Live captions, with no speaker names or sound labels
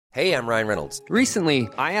Hey, I'm Ryan Reynolds. Recently,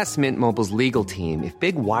 I asked Mint Mobile's legal team if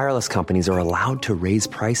big wireless companies are allowed to raise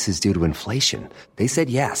prices due to inflation. They said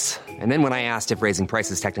yes. And then when I asked if raising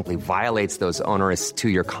prices technically violates those onerous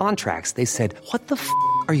two-year contracts, they said, "What the f***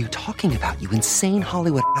 are you talking about, you insane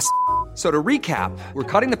Hollywood ass?" So to recap, we're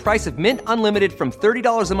cutting the price of Mint Unlimited from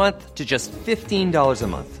 $30 a month to just $15 a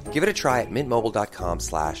month. Give it a try at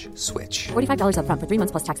mintmobile.com/switch. $45 up front for 3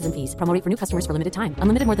 months plus taxes and fees. Promo rate for new customers for limited time.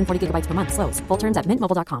 Unlimited more than 40 gigabytes per month. Slows full terms at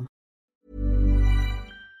mintmobile.com.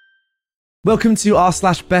 Welcome to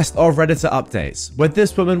r/best of Redditor updates, where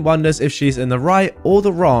this woman wonders if she's in the right or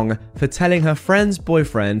the wrong for telling her friend's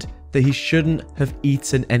boyfriend that he shouldn't have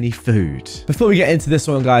eaten any food. Before we get into this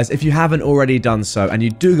one, guys, if you haven't already done so and you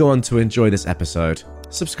do go on to enjoy this episode,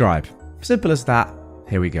 subscribe. Simple as that.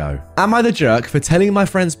 Here we go. Am I the jerk for telling my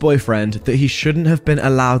friend's boyfriend that he shouldn't have been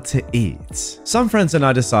allowed to eat? Some friends and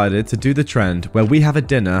I decided to do the trend where we have a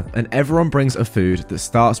dinner and everyone brings a food that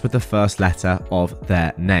starts with the first letter of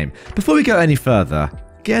their name. Before we go any further,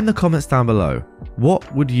 get in the comments down below.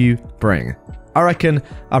 What would you bring? I reckon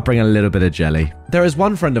I'll bring a little bit of jelly. There is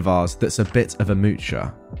one friend of ours that's a bit of a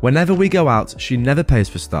moocher. Whenever we go out, she never pays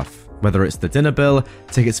for stuff. Whether it's the dinner bill,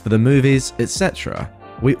 tickets for the movies, etc.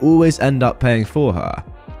 We always end up paying for her.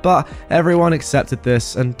 But everyone accepted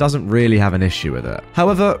this and doesn't really have an issue with it.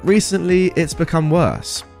 However, recently it's become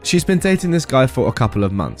worse. She's been dating this guy for a couple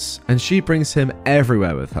of months, and she brings him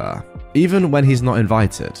everywhere with her, even when he's not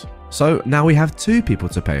invited. So now we have two people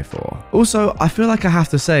to pay for. Also, I feel like I have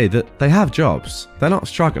to say that they have jobs. They're not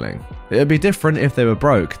struggling. It would be different if they were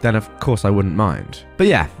broke, then of course I wouldn't mind. But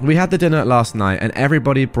yeah, we had the dinner last night and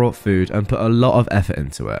everybody brought food and put a lot of effort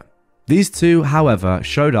into it. These two, however,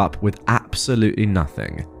 showed up with absolutely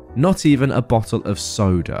nothing. Not even a bottle of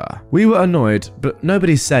soda. We were annoyed, but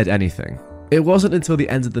nobody said anything. It wasn't until the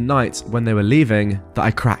end of the night when they were leaving that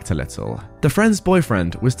I cracked a little. The friend's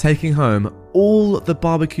boyfriend was taking home all the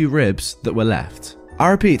barbecue ribs that were left. I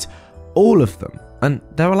repeat, all of them. And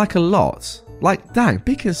there were like a lot. Like, dang,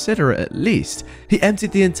 be considerate at least. He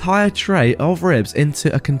emptied the entire tray of ribs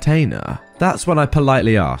into a container. That's when I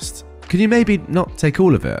politely asked, "Can you maybe not take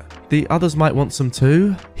all of it? The others might want some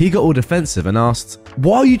too?" He got all defensive and asked,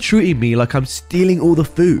 "Why are you treating me like I'm stealing all the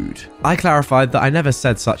food?" I clarified that I never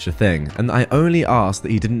said such a thing and that I only asked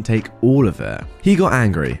that he didn't take all of it. He got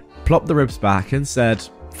angry, plopped the ribs back and said,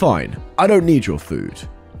 "Fine, I don't need your food."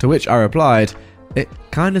 To which I replied, "It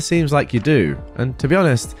kinda seems like you do, and to be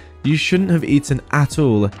honest, you shouldn't have eaten at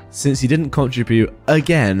all since you didn't contribute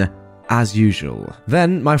again as usual."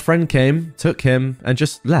 Then my friend came, took him, and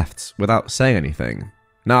just left without saying anything.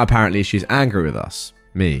 Now apparently she's angry with us.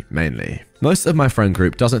 Me, mainly. Most of my friend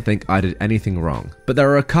group doesn't think I did anything wrong, but there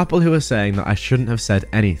are a couple who are saying that I shouldn't have said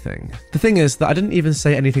anything. The thing is that I didn't even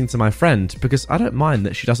say anything to my friend because I don't mind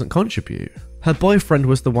that she doesn't contribute. Her boyfriend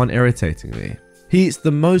was the one irritating me. He eats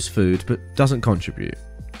the most food but doesn't contribute.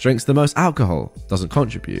 Drinks the most alcohol, doesn't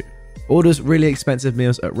contribute. Orders really expensive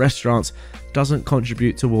meals at restaurants, doesn't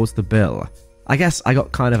contribute towards the bill. I guess I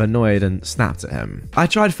got kind of annoyed and snapped at him. I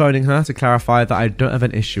tried phoning her to clarify that I don't have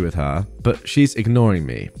an issue with her, but she's ignoring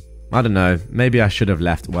me. I don't know, maybe I should have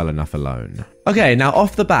left well enough alone. Okay, now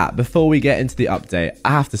off the bat, before we get into the update,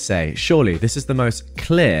 I have to say, surely this is the most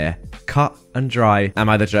clear, cut and dry Am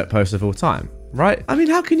I the Jerk post of all time, right? I mean,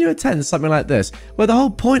 how can you attend something like this, where the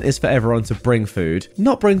whole point is for everyone to bring food,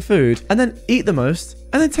 not bring food, and then eat the most,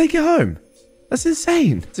 and then take it home? That's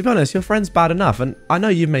insane. To be honest, your friend's bad enough, and I know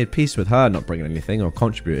you've made peace with her not bringing anything or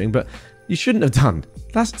contributing, but you shouldn't have done.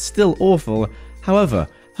 That's still awful. However,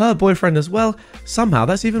 her boyfriend as well, somehow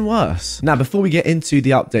that's even worse. Now, before we get into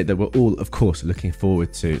the update that we're all, of course, looking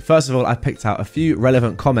forward to, first of all, I picked out a few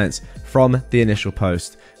relevant comments from the initial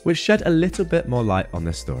post, which shed a little bit more light on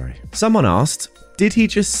this story. Someone asked, did he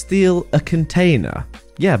just steal a container?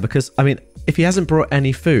 Yeah, because, I mean, if he hasn't brought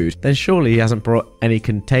any food, then surely he hasn't brought any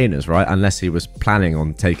containers, right? Unless he was planning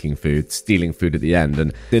on taking food, stealing food at the end,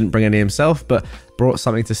 and didn't bring any himself, but brought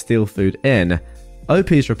something to steal food in.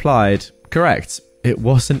 OP's replied, correct, it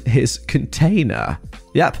wasn't his container.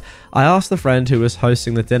 Yep, I asked the friend who was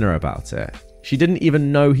hosting the dinner about it. She didn't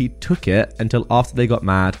even know he took it until after they got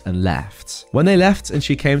mad and left. When they left and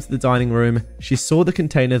she came to the dining room, she saw the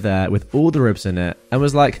container there with all the ribs in it and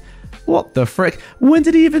was like, what the frick? When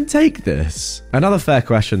did he even take this? Another fair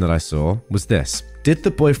question that I saw was this. Did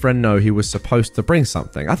the boyfriend know he was supposed to bring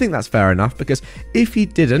something? I think that's fair enough, because if he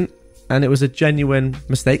didn't, and it was a genuine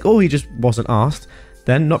mistake, or he just wasn't asked,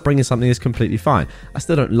 then not bringing something is completely fine. I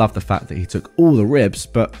still don't love the fact that he took all the ribs,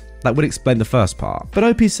 but that would explain the first part. But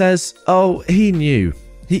OP says, oh, he knew.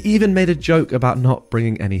 He even made a joke about not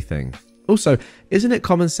bringing anything. Also, isn't it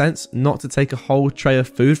common sense not to take a whole tray of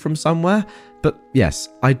food from somewhere? But yes,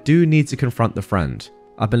 I do need to confront the friend.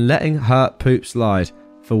 I've been letting her poop slide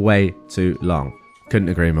for way too long. Couldn't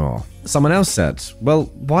agree more. Someone else said, well,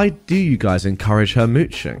 why do you guys encourage her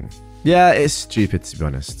mooching? Yeah, it's stupid to be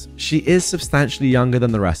honest. She is substantially younger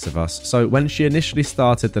than the rest of us, so when she initially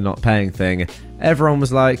started the not paying thing, everyone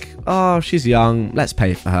was like, oh, she's young, let's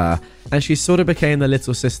pay for her, and she sort of became the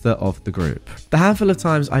little sister of the group. The handful of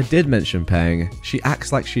times I did mention paying, she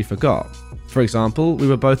acts like she forgot. For example, we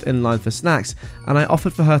were both in line for snacks, and I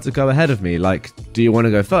offered for her to go ahead of me, like, do you want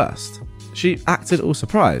to go first? She acted all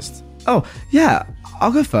surprised. Oh, yeah,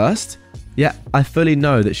 I'll go first. Yeah, I fully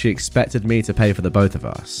know that she expected me to pay for the both of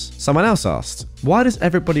us. Someone else asked, why does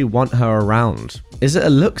everybody want her around? Is it a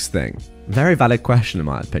looks thing? Very valid question in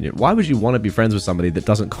my opinion. Why would you want to be friends with somebody that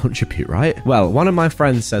doesn't contribute, right? Well, one of my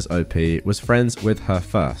friends, says OP, was friends with her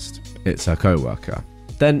first. It's her co-worker.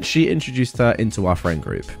 Then she introduced her into our friend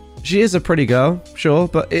group. She is a pretty girl, sure,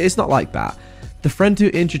 but it's not like that. The friend who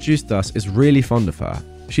introduced us is really fond of her.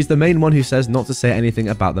 She's the main one who says not to say anything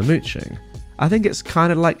about the mooching. I think it's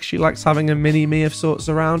kind of like she likes having a mini-me of sorts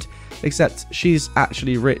around, except she's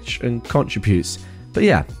actually rich and contributes. But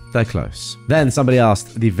yeah, they're close. Then somebody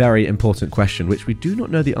asked the very important question, which we do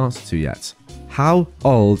not know the answer to yet. How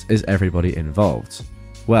old is everybody involved?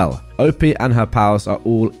 Well, OP and her pals are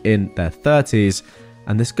all in their 30s,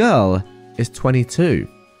 and this girl is 22.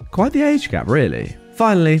 Quite the age gap, really.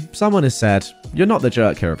 Finally, someone has said, you're not the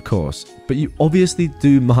jerk here, of course, but you obviously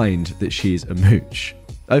do mind that she's a mooch.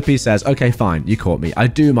 OP says, okay, fine, you caught me. I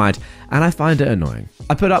do mind, and I find it annoying.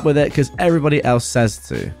 I put up with it because everybody else says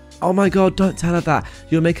to. Oh my god, don't tell her that.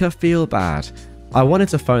 You'll make her feel bad. I wanted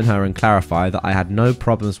to phone her and clarify that I had no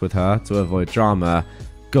problems with her to avoid drama.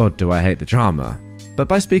 God, do I hate the drama. But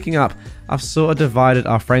by speaking up, I've sort of divided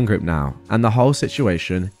our friend group now, and the whole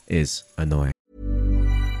situation is annoying.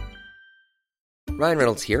 Ryan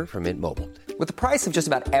Reynolds here from Mint Mobile. With the price of just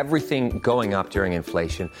about everything going up during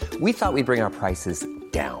inflation, we thought we'd bring our prices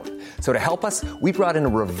down. So to help us, we brought in a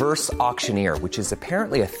reverse auctioneer, which is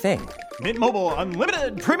apparently a thing. Mint Mobile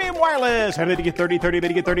Unlimited Premium Wireless. How to get 30, 30, bit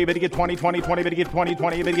to get 30, bit to get 20, 20, 20, bit to get 20,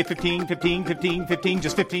 20, bit to get 15, 15, 15, 15,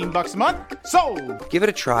 just $15 a month? Sold! Give it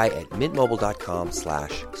a try at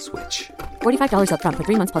mintmobile.com/switch. $45 up front for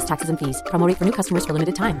 3 months plus taxes and fees. Promo rate for new customers for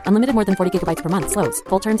limited time. Unlimited more than 40 gigabytes per month. Slows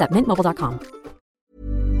full terms at mintmobile.com.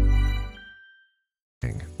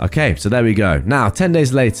 Okay, so there we go. Now, 10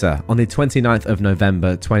 days later, on the 29th of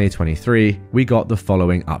November 2023, we got the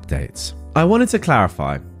following updates. I wanted to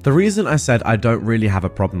clarify, the reason I said I don't really have a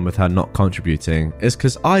problem with her not contributing is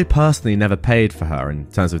because I personally never paid for her in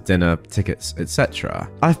terms of dinner, tickets, etc.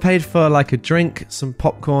 I've paid for like a drink, some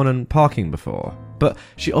popcorn and parking before. But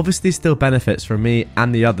she obviously still benefits from me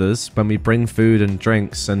and the others when we bring food and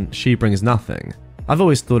drinks and she brings nothing. I've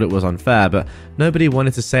always thought it was unfair, but nobody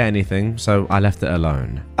wanted to say anything, so I left it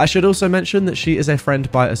alone. I should also mention that she is a friend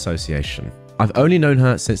by association. I've only known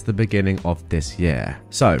her since the beginning of this year.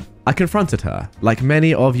 So, I confronted her, like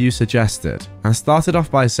many of you suggested, and started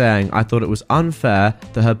off by saying I thought it was unfair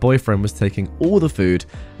that her boyfriend was taking all the food,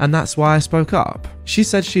 and that's why I spoke up. She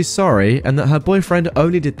said she's sorry and that her boyfriend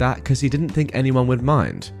only did that because he didn't think anyone would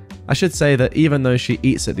mind. I should say that even though she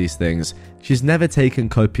eats at these things, she's never taken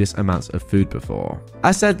copious amounts of food before.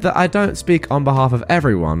 I said that I don't speak on behalf of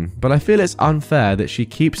everyone, but I feel it's unfair that she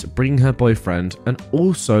keeps bringing her boyfriend and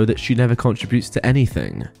also that she never contributes to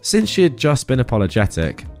anything. Since she had just been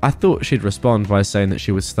apologetic, I thought she'd respond by saying that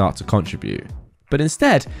she would start to contribute. But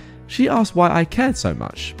instead, she asked why I cared so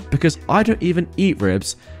much, because I don't even eat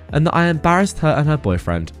ribs and that I embarrassed her and her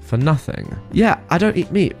boyfriend for nothing. Yeah, I don't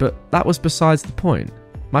eat meat, but that was besides the point.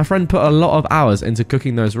 My friend put a lot of hours into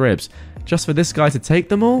cooking those ribs, just for this guy to take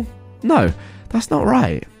them all? No, that's not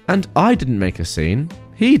right. And I didn't make a scene,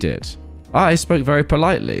 he did. I spoke very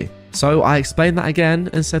politely. So I explained that again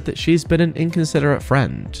and said that she's been an inconsiderate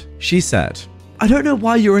friend. She said, I don't know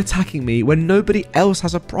why you're attacking me when nobody else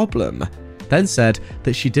has a problem. Then said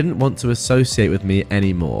that she didn't want to associate with me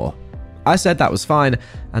anymore. I said that was fine,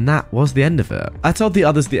 and that was the end of it. I told the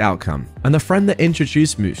others the outcome, and the friend that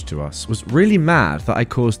introduced Mooch to us was really mad that I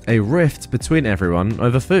caused a rift between everyone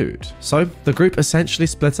over food. So the group essentially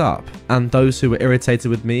split up, and those who were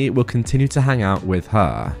irritated with me will continue to hang out with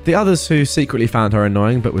her. The others who secretly found her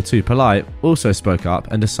annoying but were too polite also spoke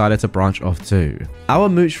up and decided to branch off too. Our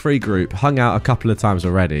Mooch-free group hung out a couple of times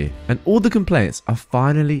already, and all the complaints are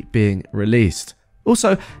finally being released.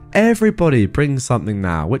 Also, everybody brings something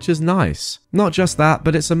now, which is nice. Not just that,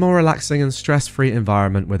 but it's a more relaxing and stress-free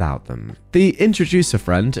environment without them. The introducer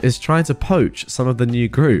friend is trying to poach some of the new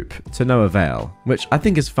group to no avail, which I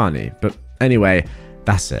think is funny, but anyway,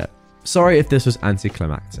 that's it. Sorry if this was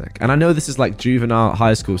anticlimactic, and I know this is like juvenile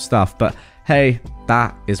high school stuff, but hey,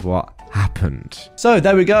 that is what happened. So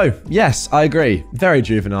there we go. Yes, I agree. Very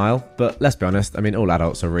juvenile, but let's be honest. I mean, all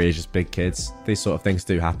adults are really just big kids. These sort of things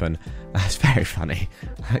do happen. That's very funny.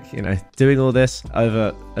 Like, you know, doing all this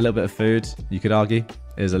over a little bit of food, you could argue,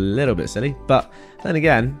 is a little bit silly. But then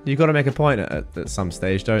again, you've got to make a point at some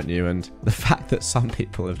stage, don't you? And the fact that some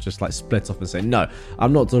people have just like split off and say, no,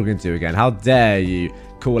 I'm not talking to you again. How dare you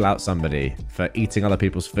call out somebody for eating other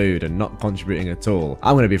people's food and not contributing at all.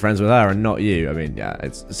 I'm going to be friends with her and not you. I mean, yeah,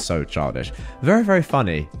 it's so childish. Very, very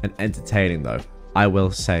funny and entertaining though. I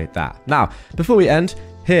will say that. Now, before we end,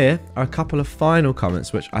 here are a couple of final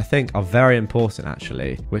comments which I think are very important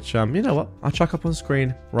actually, which, you know what, I'll chuck up on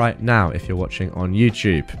screen right now if you're watching on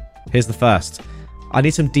YouTube. Here's the first. I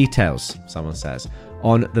need some details, someone says,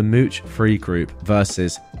 on the Mooch free group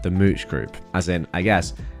versus the Mooch group. As in, I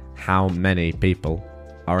guess, how many people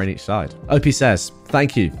are in each side. OP says,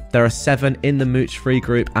 thank you. There are 7 in the Mooch free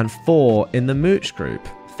group and 4 in the Mooch group.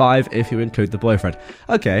 5 if you include the boyfriend.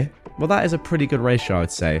 Okay, well that is a pretty good ratio, I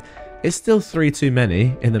would say. It's still 3 too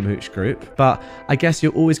many in the Mooch group, but I guess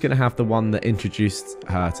you're always going to have the one that introduced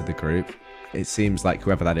her to the group. It seems like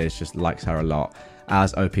whoever that is just likes her a lot.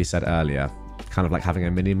 As OP said earlier, kind of like having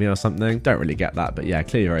a mini-me or something. Don't really get that, but yeah,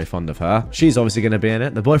 clearly very fond of her. She's obviously going to be in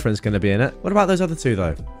it. The boyfriend's going to be in it. What about those other 2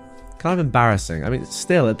 though? Kind of embarrassing. I mean,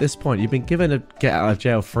 still, at this point, you've been given a get out of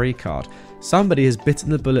jail free card. Somebody has bitten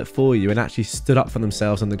the bullet for you and actually stood up for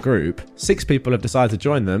themselves in the group. 6 people have decided to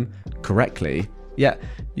join them correctly. Yet,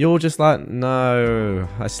 you're just like, no,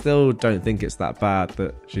 I still don't think it's that bad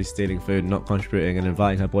that she's stealing food, not contributing and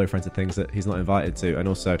inviting her boyfriend to things that he's not invited to. And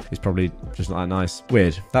also, he's probably just not that nice.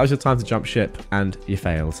 Weird. That was your time to jump ship and you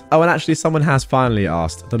failed. Oh, and actually someone has finally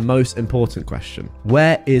asked the most important question.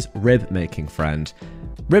 Where is Rib Making Friend?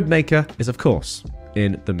 Rib Maker is, of course,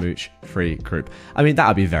 in the Mooch free group. I mean, that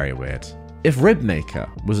would be very weird. If Rib Maker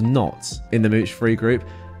was not in the Mooch free group,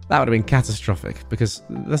 that would have been catastrophic because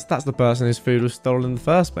that's the person whose food was stolen in the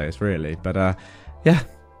first place, really. But yeah,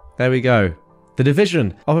 there we go. The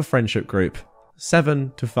division of a friendship group,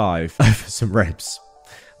 7-5 over some ribs.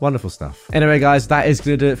 Wonderful stuff. Anyway, guys, that is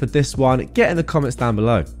going to do it for this one. Get in the comments down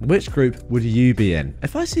below. Which group would you be in?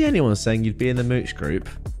 If I see anyone saying you'd be in the Mooch group,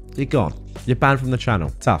 you're gone. You're banned from the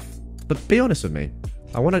channel. Tough. But be honest with me.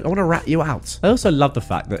 I want to rat you out. I also love the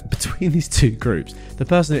fact that between these 2 groups, the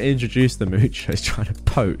person who introduced the Moocher is trying to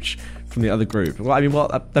poach from the other group. Well, I mean,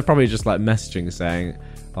 they're probably just like messaging saying,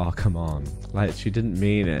 oh, come on. Like, she didn't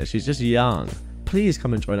mean it. She's just young. Please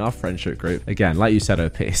come and join our friendship group. Again, like you said,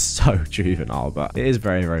 OP, it's so juvenile, but it is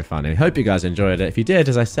very, very funny. Hope you guys enjoyed it. If you did,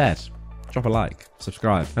 as I said, drop a like,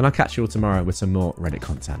 subscribe, and I'll catch you all tomorrow with some more Reddit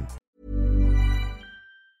content.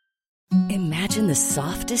 Imagine the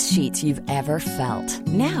softest sheets you've ever felt.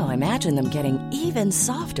 Now imagine them getting even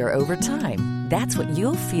softer over time. That's what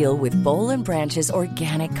you'll feel with Boll & Branch's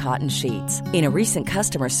organic cotton sheets. In a recent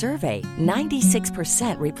customer survey,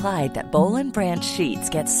 96% replied that Boll & Branch sheets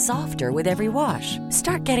get softer with every wash.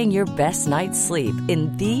 Start getting your best night's sleep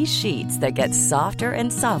in these sheets that get softer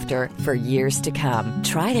and softer for years to come.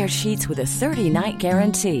 Try their sheets with a 30-night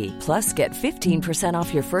guarantee. Plus, get 15%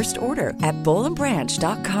 off your first order at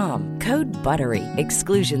bollandbranch.com. Code BUTTERY.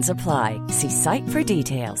 Exclusions apply. See site for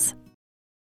details.